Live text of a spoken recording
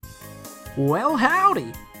Well,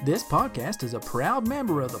 howdy! This podcast is a proud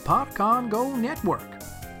member of the Podicon Go network.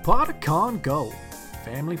 Podicon Go,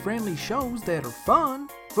 family-friendly shows that are fun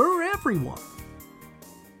for everyone.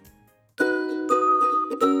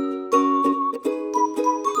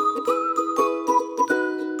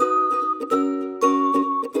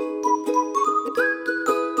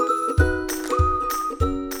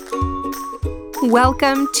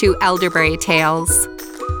 Welcome to Elderberry Tales.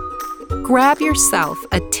 Grab yourself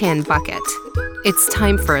a tin bucket. It's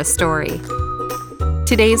time for a story.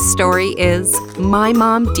 Today's story is My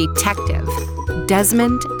Mom Detective,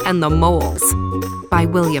 Desmond and the Moles by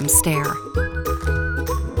William Stair.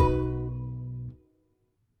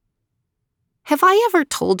 Have I ever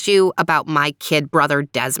told you about my kid brother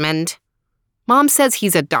Desmond? Mom says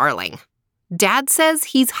he's a darling. Dad says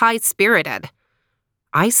he's high-spirited.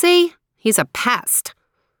 I say he's a pest.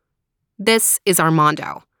 This is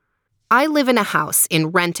Armando. I live in a house in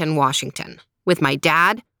Renton, Washington, with my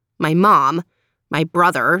dad, my mom, my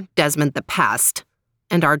brother, Desmond the Pest,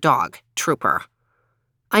 and our dog, Trooper.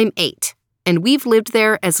 I'm 8, and we've lived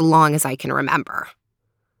there as long as I can remember.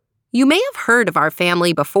 You may have heard of our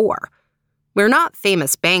family before. We're not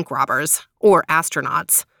famous bank robbers or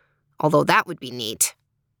astronauts, although that would be neat,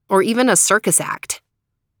 or even a circus act.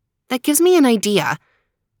 That gives me an idea.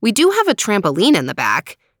 We do have a trampoline in the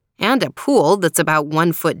back, and a pool that's about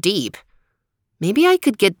 1 foot deep. Maybe I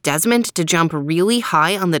could get Desmond to jump really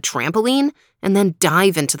high on the trampoline and then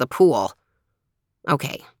dive into the pool.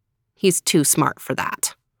 Okay, he's too smart for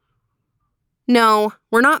that. No,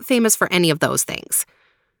 we're not famous for any of those things.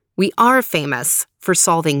 We are famous for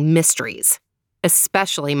solving mysteries,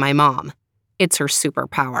 especially my mom. It's her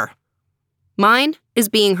superpower. Mine is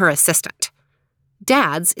being her assistant.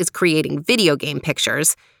 Dad's is creating video game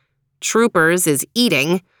pictures. Trooper's is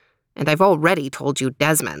eating, and I've already told you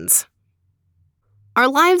Desmond's. Our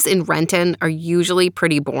lives in Renton are usually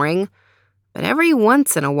pretty boring, but every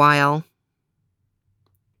once in a while...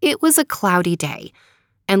 It was a cloudy day,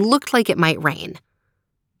 and looked like it might rain.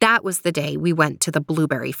 That was the day we went to the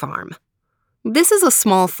blueberry farm. This is a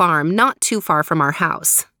small farm not too far from our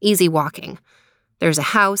house, easy walking. There's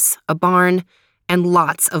a house, a barn, and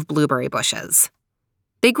lots of blueberry bushes.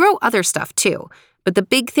 They grow other stuff too, but the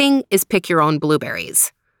big thing is pick your own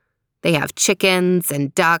blueberries. They have chickens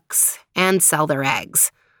and ducks and sell their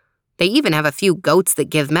eggs. They even have a few goats that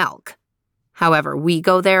give milk. However, we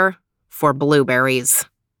go there for blueberries.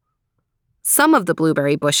 Some of the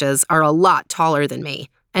blueberry bushes are a lot taller than me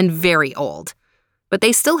and very old, but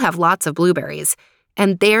they still have lots of blueberries,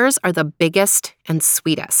 and theirs are the biggest and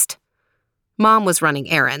sweetest. Mom was running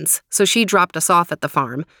errands, so she dropped us off at the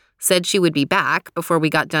farm, said she would be back before we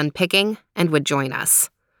got done picking and would join us.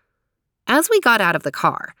 As we got out of the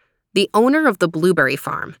car, the owner of the blueberry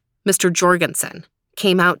farm, Mr. Jorgensen,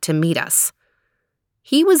 came out to meet us.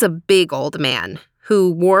 He was a big old man who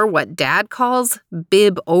wore what Dad calls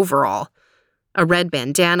bib overall, a red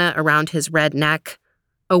bandana around his red neck,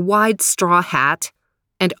 a wide straw hat,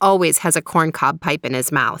 and always has a corncob pipe in his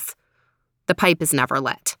mouth. The pipe is never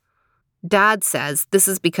lit. Dad says this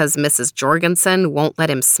is because Mrs. Jorgensen won't let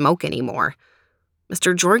him smoke anymore.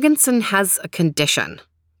 Mr. Jorgensen has a condition,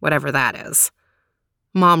 whatever that is.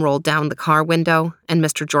 Mom rolled down the car window, and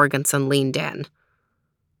Mr. Jorgensen leaned in.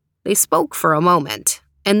 They spoke for a moment,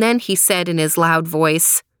 and then he said in his loud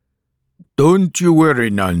voice, "Don't you worry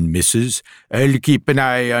none, missus. I'll keep an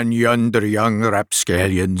eye on yonder young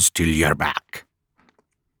rapscallions till you're back."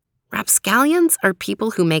 Rapscallions are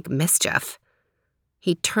people who make mischief.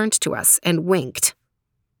 He turned to us and winked.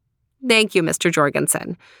 "Thank you, Mr.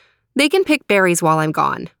 Jorgensen. They can pick berries while I'm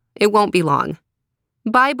gone. It won't be long.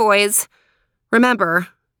 Bye, boys. Remember,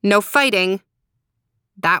 no fighting."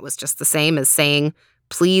 That was just the same as saying,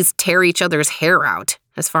 "Please tear each other's hair out,"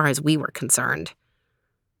 as far as we were concerned.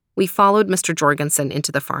 We followed Mr. Jorgensen into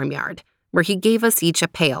the farmyard, where he gave us each a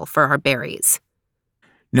pail for our berries.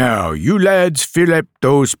 "Now, you lads fill up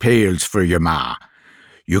those pails for your ma.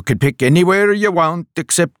 You can pick anywhere you want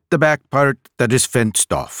except the back part that is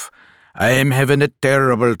fenced off. I'm having a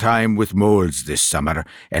terrible time with moles this summer,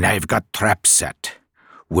 and I've got traps set.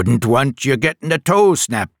 Wouldn't want you getting a toe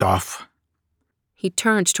snapped off." He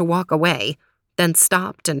turned to walk away, then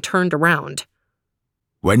stopped and turned around.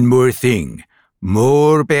 "One more thing.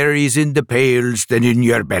 More berries in the pails than in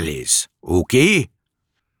your bellies, okay?"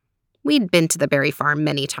 We'd been to the berry farm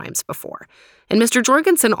many times before, and Mr.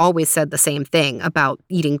 Jorgensen always said the same thing about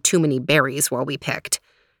eating too many berries while we picked.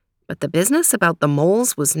 But the business about the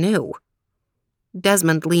moles was new.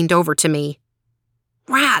 Desmond leaned over to me.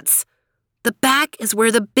 "Rats! The back is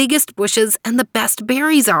where the biggest bushes and the best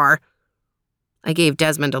berries are." I gave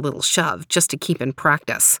Desmond a little shove just to keep in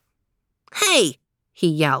practice. "Hey!" he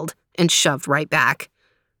yelled and shoved right back.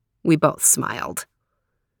 We both smiled.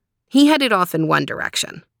 He headed off in one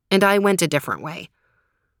direction, and I went a different way.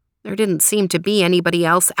 There didn't seem to be anybody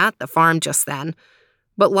else at the farm just then,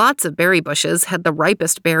 but lots of berry bushes had the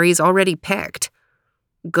ripest berries already picked.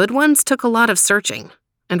 Good ones took a lot of searching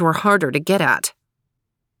and were harder to get at.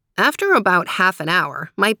 After about half an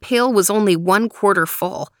hour, my pail was only 1/4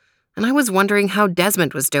 full, and I was wondering how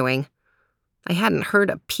Desmond was doing. I hadn't heard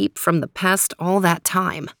a peep from the pest all that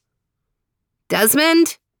time.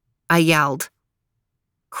 "Desmond?" I yelled.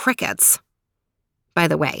 Crickets. By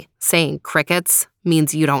the way, saying crickets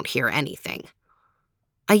means you don't hear anything.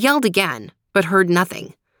 I yelled again, but heard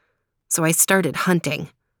nothing, so I started hunting.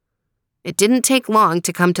 It didn't take long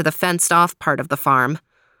to come to the fenced-off part of the farm.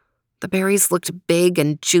 The berries looked big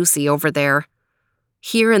and juicy over there.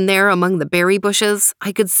 Here and there among the berry bushes,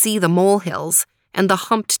 I could see the molehills and the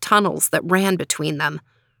humped tunnels that ran between them.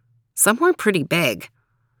 Some were pretty big.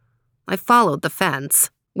 I followed the fence,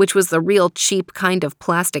 which was the real cheap kind of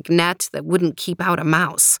plastic net that wouldn't keep out a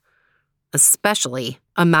mouse, especially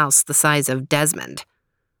a mouse the size of Desmond.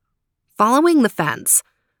 Following the fence,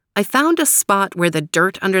 I found a spot where the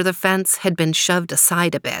dirt under the fence had been shoved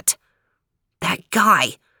aside a bit. That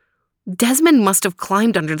guy! Desmond must have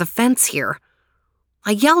climbed under the fence here.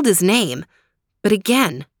 I yelled his name, but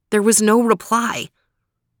again, there was no reply.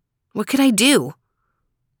 What could I do?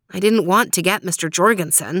 I didn't want to get Mr.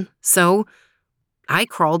 Jorgensen, so I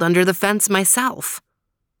crawled under the fence myself.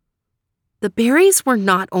 The berries were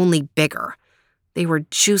not only bigger, they were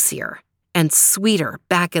juicier and sweeter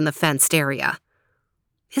back in the fenced area.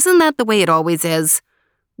 Isn't that the way it always is?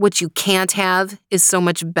 What you can't have is so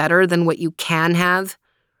much better than what you can have?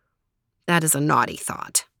 That is a naughty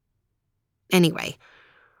thought. Anyway,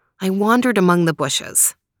 I wandered among the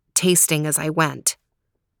bushes, tasting as I went.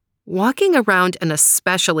 Walking around an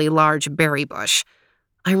especially large berry bush,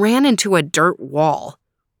 I ran into a dirt wall.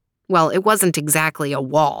 Well, it wasn't exactly a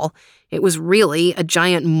wall. It was really a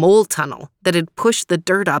giant mole tunnel that had pushed the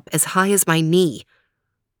dirt up as high as my knee.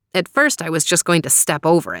 At first, I was just going to step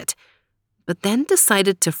over it, but then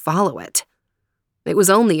decided to follow it. It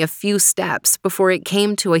was only a few steps before it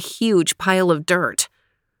came to a huge pile of dirt.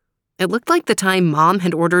 It looked like the time Mom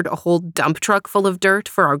had ordered a whole dump truck full of dirt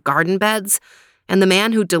for our garden beds, and the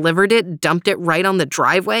man who delivered it dumped it right on the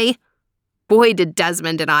driveway. Boy, did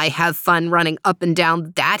Desmond and I have fun running up and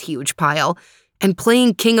down that huge pile and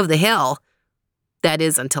playing King of the Hill. That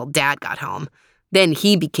is, until Dad got home. Then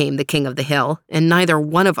he became the king of the hill, and neither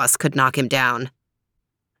one of us could knock him down.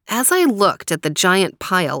 As I looked at the giant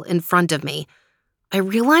pile in front of me, I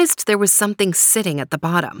realized there was something sitting at the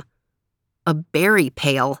bottom. A berry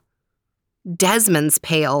pail. Desmond's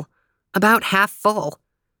pail, about half full.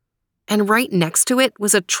 And right next to it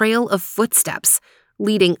was a trail of footsteps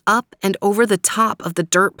leading up and over the top of the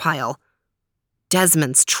dirt pile.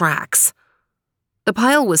 Desmond's tracks. The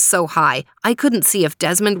pile was so high, I couldn't see if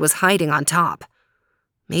Desmond was hiding on top.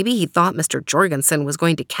 Maybe he thought Mr. Jorgensen was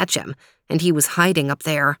going to catch him, and he was hiding up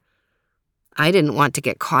there. I didn't want to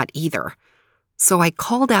get caught either, so I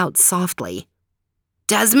called out softly,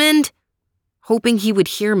 "Desmond?" hoping he would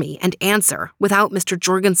hear me and answer without Mr.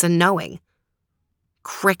 Jorgensen knowing.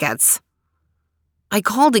 Crickets. I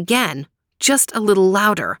called again, just a little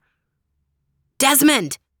louder.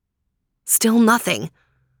 "Desmond!" Still nothing.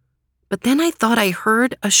 But then I thought I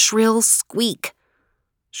heard a shrill squeak.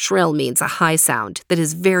 Shrill means a high sound that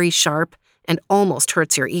is very sharp and almost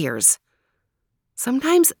hurts your ears.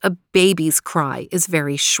 Sometimes a baby's cry is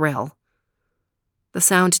very shrill. The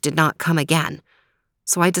sound did not come again,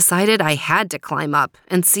 so I decided I had to climb up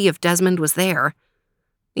and see if Desmond was there.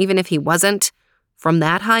 Even if he wasn't, from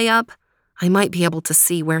that high up, I might be able to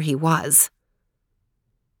see where he was.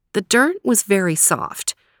 The dirt was very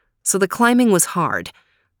soft, so the climbing was hard,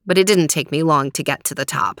 but it didn't take me long to get to the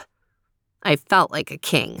top. I felt like a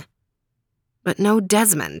king. But no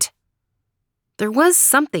Desmond. There was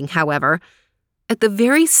something, however. At the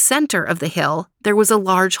very center of the hill, there was a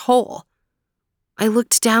large hole. I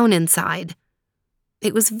looked down inside.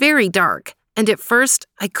 It was very dark, and at first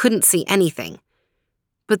I couldn't see anything.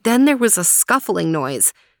 But then there was a scuffling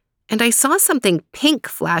noise, and I saw something pink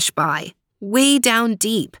flash by, way down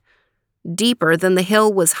deep, deeper than the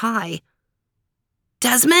hill was high.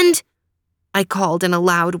 "Desmond?" I called in a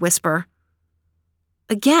loud whisper.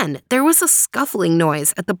 Again, there was a scuffling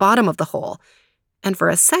noise at the bottom of the hole, and for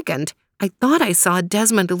a second, I thought I saw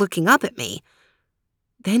Desmond looking up at me.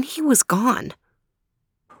 Then he was gone.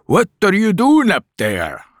 "What are you doing up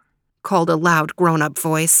there?" called a loud grown-up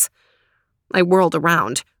voice. I whirled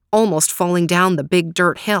around, almost falling down the big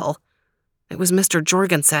dirt hill. It was Mr.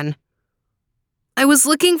 Jorgensen. I was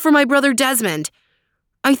looking for my brother Desmond.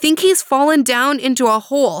 I think he's fallen down into a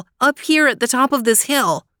hole up here at the top of this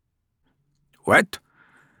hill. What?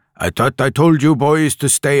 I thought I told you boys to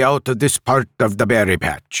stay out of this part of the berry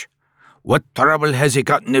patch. What trouble has he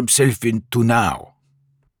gotten himself into now?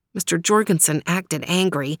 Mr. Jorgensen acted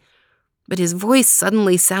angry, but his voice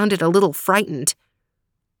suddenly sounded a little frightened.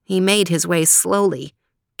 He made his way slowly,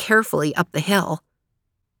 carefully up the hill.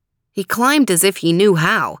 He climbed as if he knew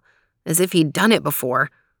how, as if he'd done it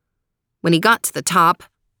before. When he got to the top,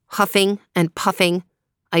 huffing and puffing,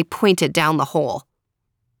 I pointed down the hole.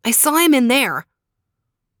 I saw him in there.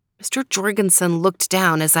 Mr. Jorgensen looked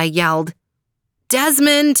down as I yelled,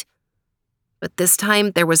 "Desmond!" But this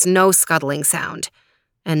time there was no scuttling sound,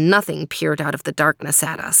 and nothing peered out of the darkness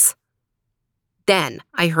at us. Then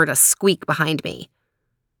I heard a squeak behind me.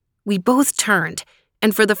 We both turned,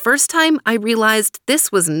 and for the first time I realized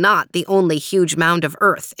this was not the only huge mound of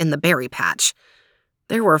earth in the berry patch.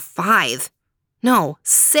 There were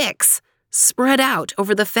 6, spread out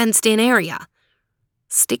over the fenced-in area.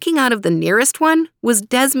 Sticking out of the nearest one was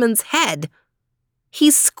Desmond's head.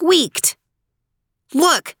 He squeaked.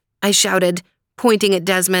 "Look!" I shouted, pointing at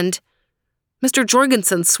Desmond. Mr.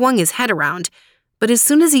 Jorgensen swung his head around, but as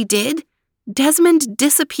soon as he did, Desmond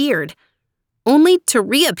disappeared, only to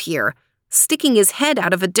reappear, sticking his head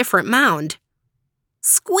out of a different mound.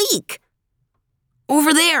 "Squeak!"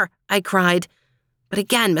 "Over there!" I cried, but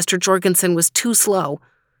again Mr. Jorgensen was too slow.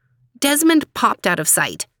 Desmond popped out of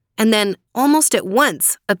sight, and then, almost at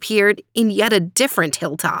once, appeared in yet a different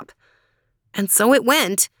hilltop. And so it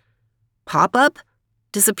went. Pop up,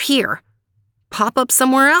 disappear, pop up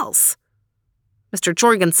somewhere else. Mr.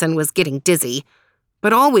 Jorgensen was getting dizzy,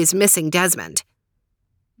 but always missing Desmond.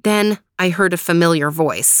 Then I heard a familiar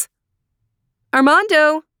voice.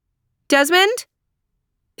 "Armando? Desmond?"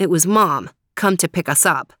 It was Mom, come to pick us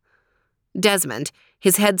up. Desmond,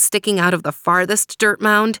 his head sticking out of the farthest dirt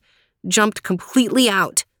mound, jumped completely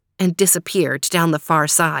out and disappeared down the far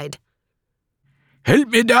side. "Help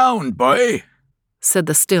me down, boy," said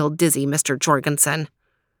the still dizzy Mr. Jorgensen.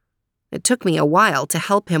 It took me a while to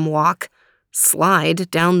help him walk,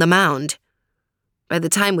 slide down the mound. By the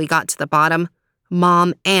time we got to the bottom,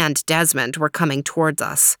 Mom and Desmond were coming towards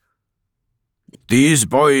us. "These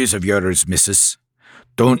boys of yours, missus,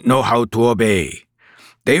 don't know how to obey.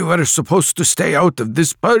 They were supposed to stay out of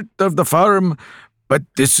this part of the farm, but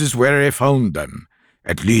this is where I found them.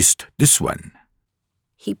 At least this one."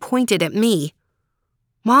 He pointed at me.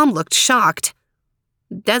 Mom looked shocked.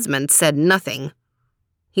 Desmond said nothing.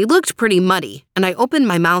 He looked pretty muddy, and I opened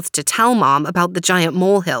my mouth to tell Mom about the giant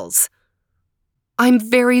molehills. "I'm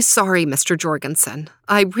very sorry, Mr. Jorgensen.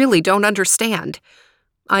 I really don't understand.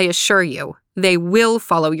 I assure you, they will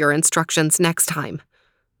follow your instructions next time.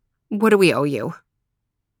 What do we owe you?"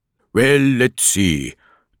 "Well, let's see.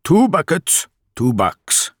 2 buckets,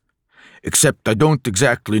 $2. Except I don't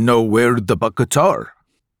exactly know where the buckets are,"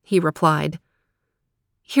 he replied.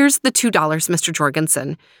 "Here's the $2, Mr.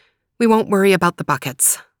 Jorgensen. We won't worry about the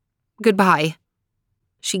buckets. Goodbye."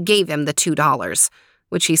 She gave him the $2,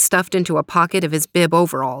 which he stuffed into a pocket of his bib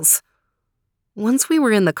overalls. Once we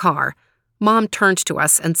were in the car, Mom turned to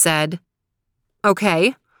us and said,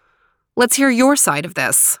 "Okay, let's hear your side of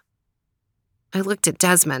this." I looked at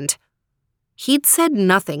Desmond. He'd said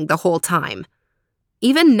nothing the whole time.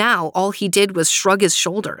 Even now, all he did was shrug his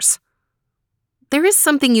shoulders. There is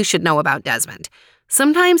something you should know about Desmond.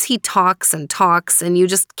 Sometimes he talks, and you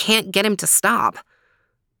just can't get him to stop.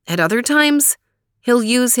 At other times, he'll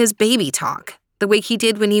use his baby talk, the way he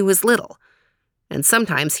did when he was little. And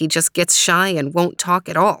sometimes he just gets shy and won't talk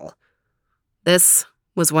at all. This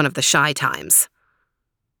was one of the shy times.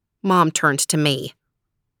 Mom turned to me.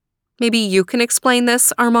 "Maybe you can explain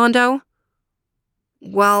this, Armando?"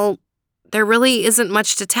 "Well, there really isn't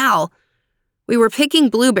much to tell. We were picking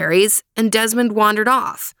blueberries, and Desmond wandered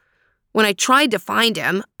off. When I tried to find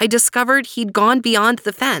him, I discovered he'd gone beyond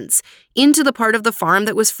the fence, into the part of the farm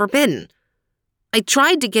that was forbidden. I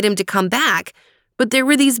tried to get him to come back, but there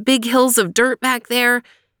were these big hills of dirt back there,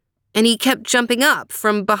 and he kept jumping up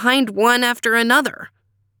from behind one after another."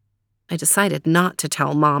 I decided not to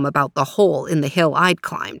tell Mom about the hole in the hill I'd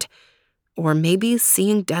climbed, or maybe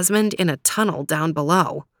seeing Desmond in a tunnel down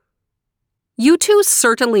below. "You two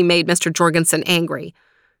certainly made Mr. Jorgensen angry.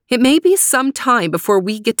 It may be some time before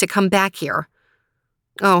we get to come back here.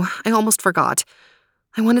 Oh, I almost forgot.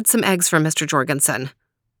 I wanted some eggs from Mr. Jorgensen."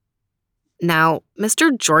 Now,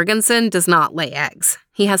 Mr. Jorgensen does not lay eggs.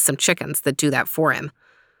 He has some chickens that do that for him.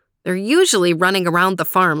 They're usually running around the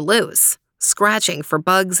farm loose, scratching for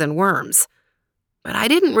bugs and worms. But I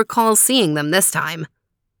didn't recall seeing them this time.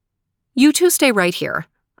 "You two stay right here.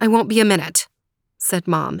 I won't be a minute," said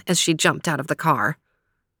Mom as she jumped out of the car.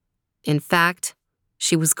 In fact,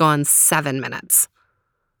 she was gone 7 minutes.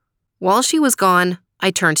 While she was gone,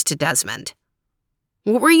 I turned to Desmond.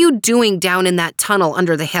 What were you doing down in that tunnel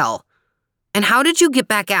under the hill? And how did you get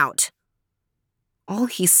back out? All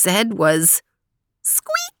he said was,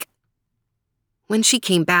 squeak. When she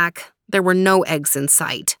came back, there were no eggs in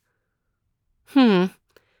sight.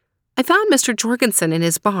 I found Mr. Jorgensen in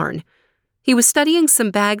his barn. He was studying some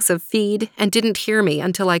bags of feed and didn't hear me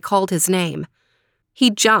until I called his name. He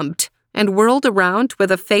jumped and whirled around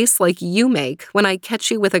with a face like you make when I catch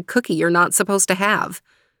you with a cookie you're not supposed to have.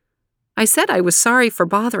 I said I was sorry for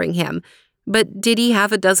bothering him, but did he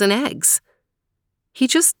have a dozen eggs? He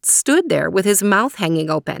just stood there with his mouth hanging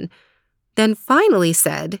open, then finally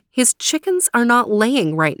said his chickens are not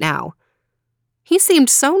laying right now. He seemed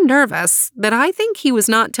so nervous that I think he was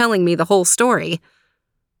not telling me the whole story.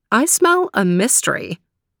 I smell a mystery.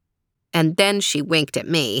 And then she winked at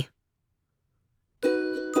me.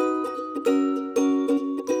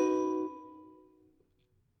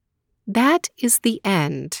 That is the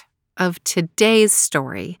end of today's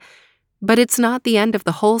story, but it's not the end of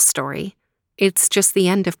the whole story. It's just the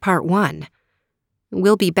end of part 1.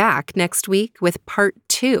 We'll be back next week with part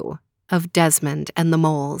 2 of Desmond and the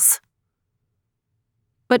Moles.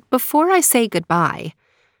 But before I say goodbye,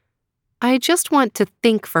 I just want to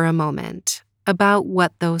think for a moment about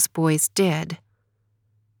what those boys did.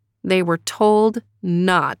 They were told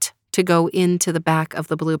not to go into the back of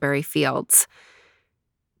the blueberry fields,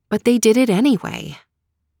 but they did it anyway.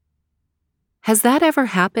 Has that ever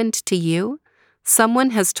happened to you?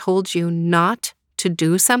 Someone has told you not to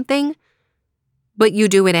do something, but you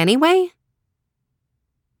do it anyway?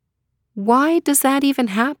 Why does that even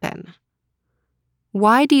happen?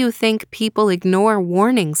 Why do you think people ignore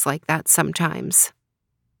warnings like that sometimes?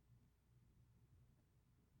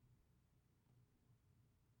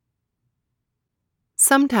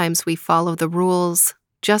 Sometimes we follow the rules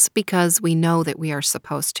just because we know that we are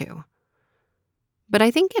supposed to. But I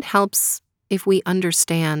think it helps if we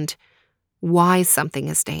understand why something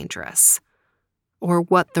is dangerous or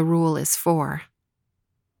what the rule is for.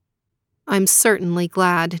 I'm certainly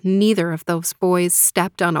glad neither of those boys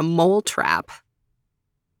stepped on a mole trap.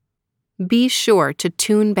 Be sure to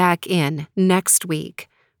tune back in next week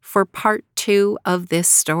for part 2 of this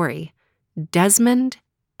story, Desmond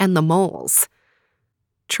and the Moles.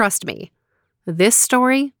 Trust me, this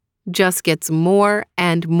story just gets more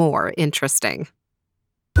and more interesting.